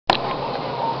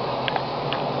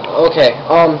Okay,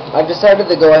 I've decided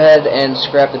to go ahead and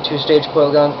scrap the two-stage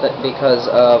coil gun because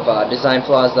of design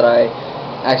flaws that I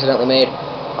accidentally made.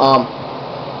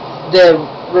 The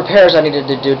repairs I needed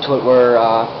to do to it were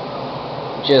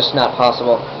just not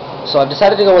possible. So I've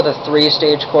decided to go with a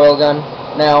three-stage coil gun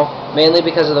now, mainly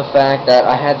because of the fact that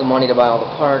I had the money to buy all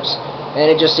the parts, and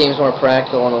it just seems more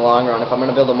practical in the long run. If I'm going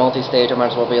to build a multi-stage, I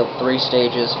might as well build 3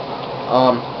 stages.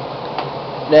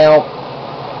 Now,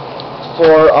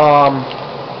 for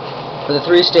the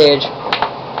 3-stage,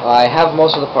 I have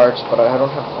most of the parts, but I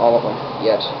don't have all of them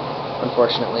yet,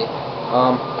 unfortunately.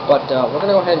 We're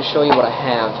going to go ahead and show you what I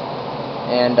have.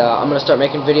 And I'm going to start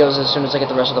making videos as soon as I get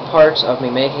the rest of the parts of me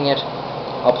making it.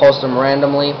 I'll post them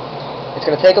randomly. It's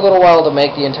going to take a little while to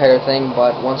make the entire thing,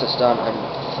 but once it's done,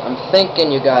 I'm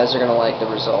thinking you guys are going to like the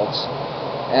results.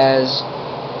 As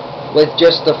with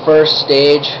just the first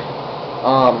stage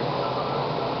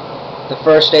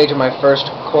of my first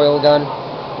coil gun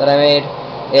that I made,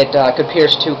 it could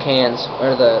pierce 2 cans,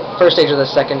 or the first stage of the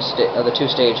the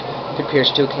 2-stage could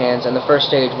pierce 2 cans, and the first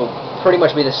stage will pretty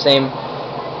much be the same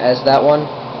as that one.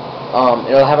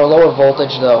 It'll have a lower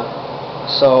voltage though,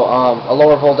 so a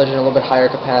lower voltage and a little bit higher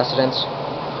capacitance,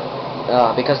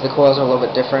 because the coils are a little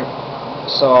bit different.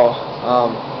 So,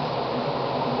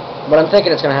 but I'm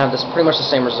thinking it's going to have pretty much the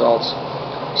same results.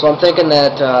 So I'm thinking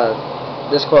that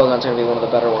this coil gun's going to be one of the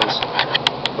better ones.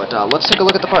 But let's take a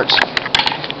look at the parts.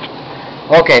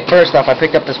 Okay, first off, I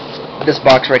picked up this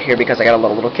box right here because I got a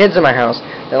lot of little kids in my house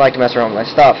that like to mess around with my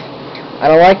stuff. I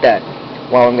don't like that.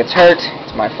 One of them gets hurt,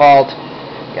 it's my fault,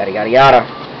 yada yada yada.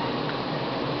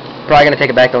 Probably going to take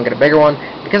it back though and get a bigger one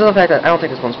because of the fact that I don't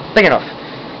think this one's big enough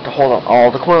to hold up all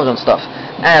the coils and stuff.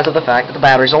 As of the fact that the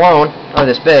batteries alone are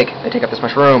this big, they take up this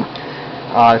much room.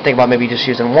 Think about maybe just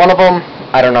using one of them.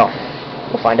 I don't know.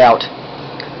 We'll find out.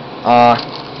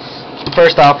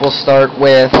 First off, we'll start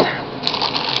with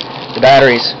the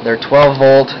batteries. They're 12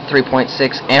 volt,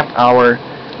 3.6 amp hour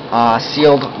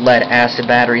sealed lead acid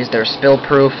batteries. They're spill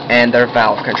proof and they're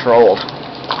valve controlled.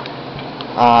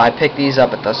 I picked these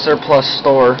up at the surplus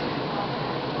store.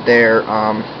 They're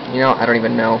I don't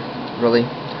even know really.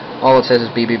 All it says is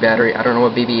BB battery. I don't know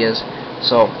what BB is,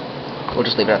 so we'll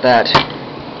just leave it at that.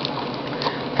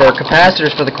 For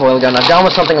capacitors for the coil gun, I've gone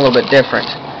with something a little bit different.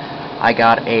 I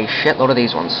got a shitload of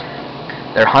these ones.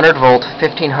 They're 100 volt,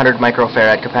 1500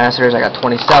 microfarad capacitors. I got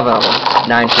 27 of them,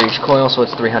 9 for each coil, so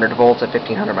it's 300 volts at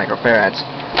 1500 microfarads.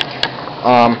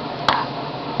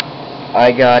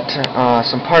 I got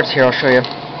some parts here. I'll show you.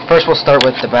 First, we'll start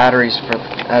with the batteries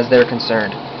as they're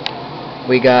concerned.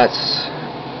 We got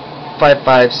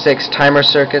 556 timer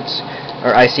circuits,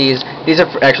 or ICs. These are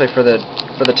actually for the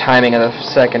timing of the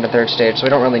second and third stage, so we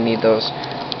don't really need those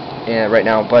right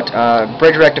now. But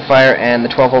bridge rectifier and the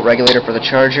 12 volt regulator for the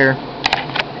charger,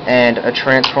 and a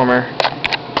transformer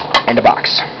and a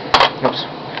box. Oops,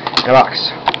 and a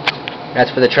box.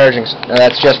 That's for the charging.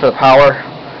 That's just for the power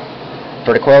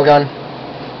for the coil gun.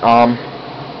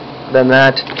 Then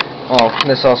that. Oh,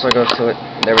 this also goes to it.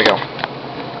 There we go.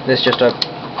 This is just a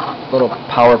little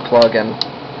power plug and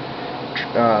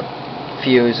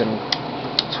fuse and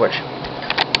switch.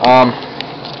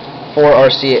 For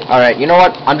RCA, alright, you know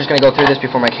what? I'm just going to go through this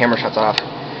before my camera shuts off.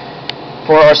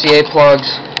 4 RCA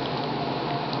plugs,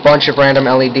 bunch of random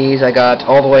LEDs. I got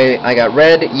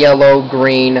red, yellow,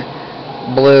 green,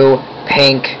 blue,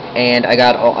 pink, and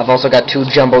I've also got 2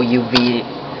 jumbo UV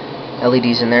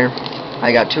LEDs in there.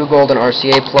 I got 2 golden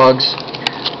RCA plugs.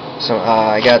 So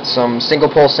I got some single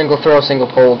pole, single throw, single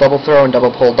pole, double throw, and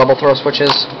double pole, double throw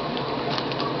switches.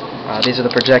 These are the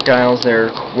projectiles. They're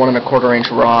 1 1/4 inch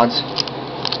rods,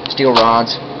 steel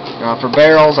rods. For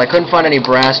barrels, I couldn't find any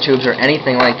brass tubes or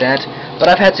anything like that, but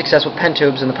I've had success with pen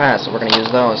tubes in the past, so we're going to use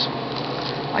those.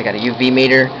 I got a UV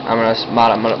meter. I'm going to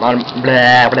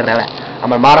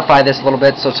modify this a little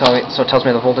bit so it tells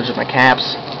me the voltage of my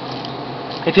caps.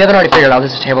 If you haven't already figured out,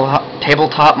 this is a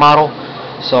tabletop model,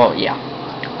 so yeah.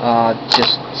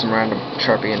 Just some random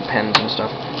Sharpie and pens and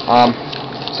stuff.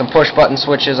 Some push button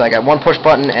switches. I got 1 push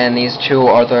button, and these 2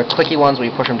 are the clicky ones. When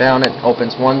you push them down, it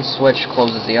opens one switch,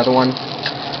 closes the other one.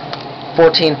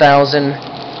 14,000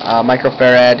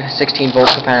 microfarad, 16 volt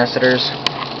capacitors.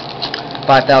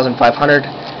 5,500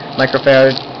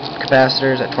 microfarad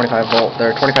capacitors at 25 volt.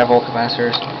 They're 25 volt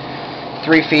capacitors.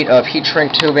 3 feet of heat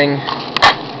shrink tubing.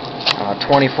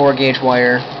 24 gauge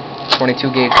wire, 22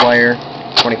 gauge wire.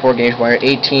 24 gauge wire,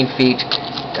 18 feet,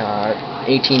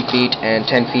 and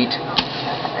 10 feet.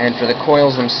 And for the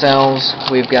coils themselves,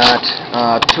 we've got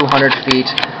 200 feet.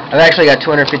 I've actually got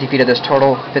 250 feet of this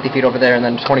total, 50 feet over there, and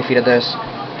then 20 feet of this.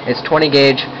 It's 20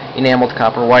 gauge enameled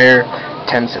copper wire,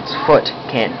 10 cents a foot.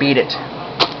 Can't beat it.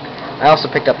 I also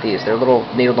picked up these. They're little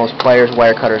needle nose pliers,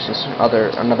 wire cutters, and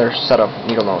another set of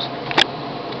needle nose.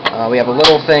 We have a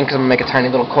little thing because I'm going to make a tiny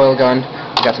little coil gun.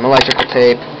 We got some electrical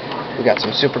tape. We got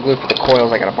some super glue for the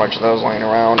coils. I got a bunch of those lying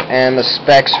around. And the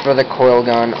specs for the coil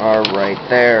gun are right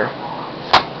there.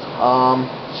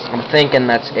 I'm thinking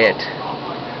that's it.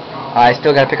 I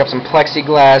still got to pick up some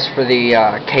plexiglass for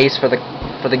the case for the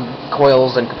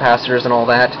coils and capacitors and all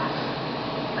that.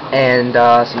 And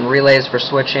some relays for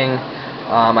switching.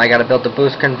 I got to build the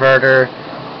boost converter.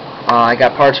 I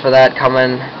got parts for that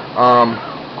coming.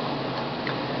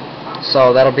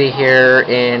 So that'll be here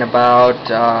in about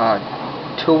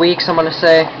 2 weeks, I'm gonna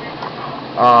say.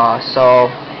 So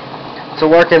it's a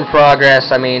work in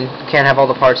progress. I mean, can't have all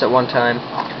the parts at one time.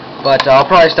 But I'll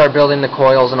probably start building the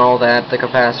coils and all that, the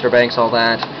capacitor banks, all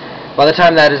that. By the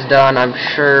time that is done, I'm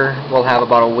sure we'll have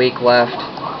about a week left,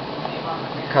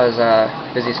 because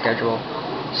busy schedule.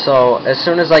 So as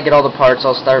soon as I get all the parts,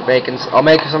 I'll start making. I'll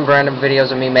make some random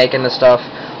videos of me making the stuff.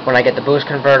 When I get the boost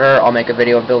converter, I'll make a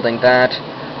video of building that.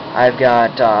 I've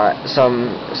got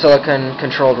some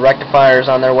silicon-controlled rectifiers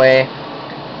on their way.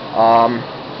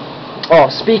 Oh,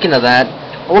 speaking of that,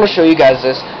 I want to show you guys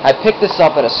this. I picked this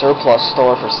up at a surplus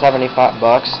store for 75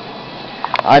 bucks.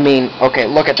 I mean, okay,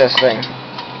 look at this thing.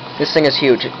 This thing is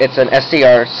huge. It's an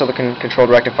SCR, silicon-controlled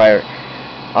rectifier.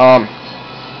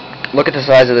 Look at the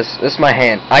size of this. This is my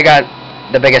hand. I got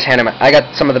the biggest hand. I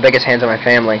got some of the biggest hands in my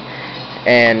family,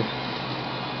 and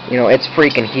you know, it's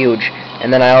freaking huge.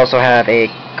 And then I also have a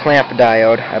clamp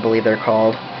diode, I believe they're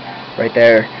called, right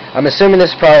there. I'm assuming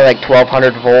this is probably like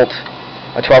 1200 volt,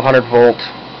 a 1200 volt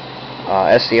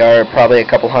SCR, probably a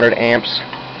couple hundred amps,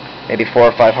 maybe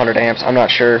 400 or 500 amps. I'm not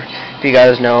sure. If you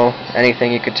guys know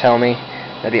anything, you could tell me.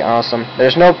 That'd be awesome.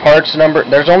 There's no parts number.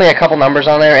 There's only a couple numbers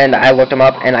on there, and I looked them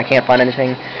up, and I can't find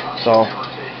anything. So,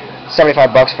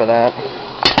 75 bucks for that.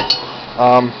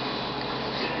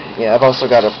 Yeah, I've also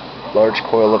got a large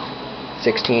coil of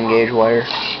 16 gauge wire.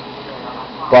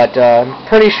 But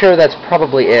pretty sure that's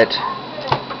probably it.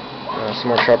 Some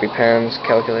more Sharpie pens,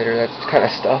 calculator, that kind of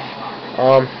stuff.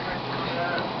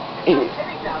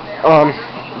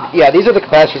 Yeah, these are the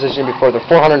capacitors I mentioned before. They're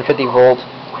 450 volt,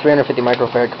 350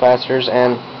 microfarad capacitors,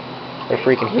 and they're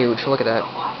freaking huge. Look at that.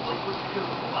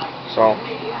 So,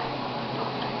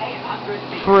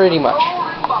 pretty much.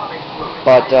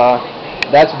 But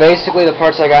that's basically the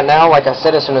parts I got now. Like I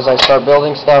said, as soon as I start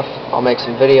building stuff, I'll make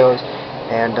some videos.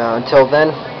 And until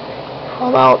then,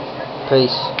 I'm out.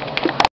 Peace.